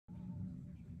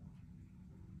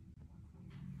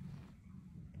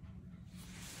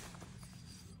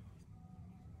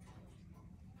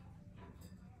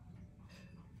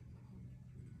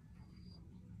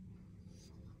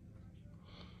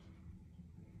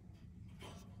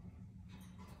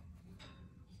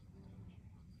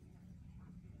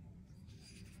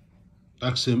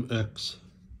Axiom X.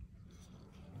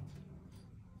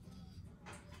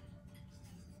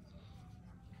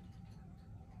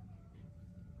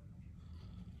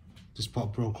 This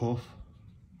part broke off,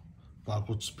 but I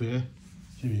got spare.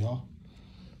 Here we are.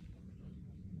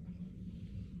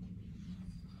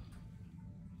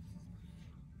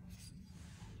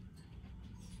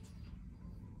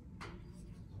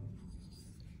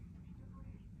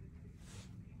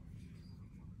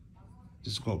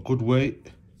 This has got good weight.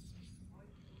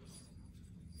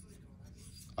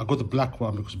 I got the black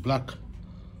one because black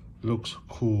looks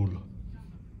cool.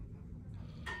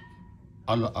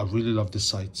 I really love this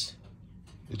sight.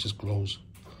 It just glows.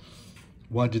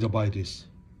 Why did I buy this?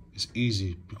 It's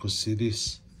easy because see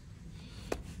this?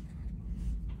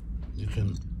 You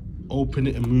can open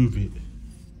it and move it.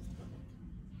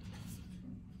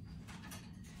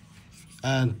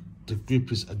 And the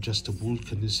grip is adjustable.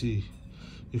 Can you see?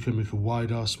 You can make it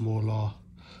wider, smaller.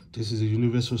 This is a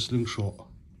universal slingshot.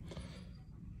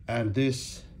 And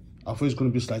this, I thought it's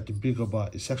going to be slightly bigger,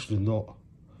 but it's actually not.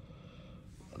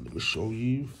 Let me show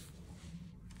you.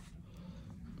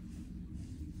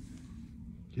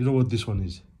 You know what this one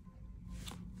is?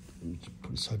 Let me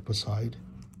put it side by side.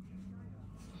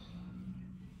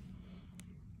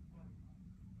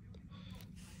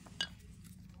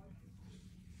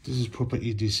 This is proper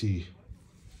EDC.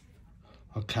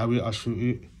 I'll carry it, I'll shoot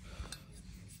it.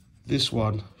 This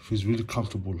one feels really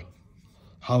comfortable.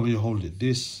 How you hold it,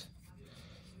 this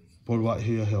ball right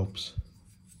here helps.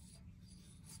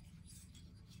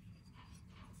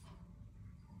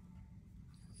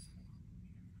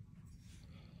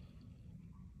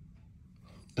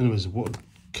 Anyways, what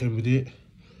came with it?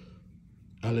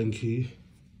 Allen key,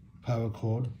 power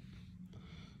cord,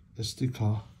 a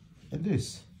sticker, and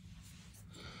this,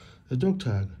 a dog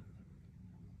tag.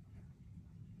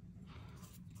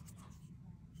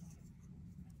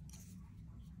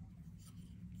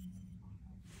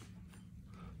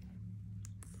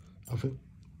 I think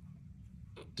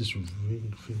this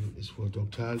ring thing is for a dog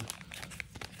tag.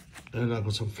 And I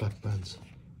got some flat bands.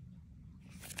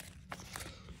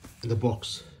 In the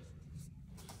box.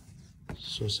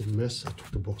 So it's a mess. I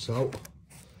took the box out.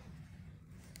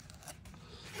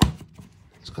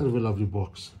 It's kind of a lovely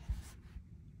box.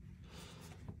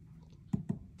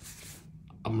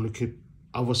 I'm gonna keep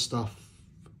other stuff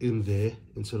in there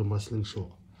instead of my slingshot.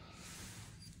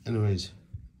 Anyways,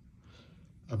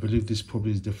 I believe this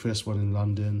probably is the first one in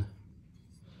London.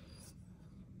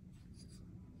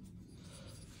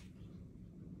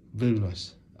 Very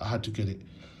nice. I had to get it.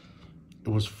 It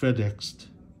was FedExed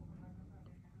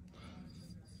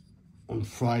on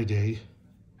Friday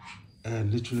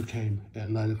and literally came at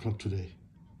 9 o'clock today.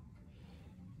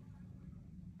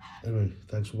 Anyway,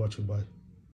 thanks for watching. Bye.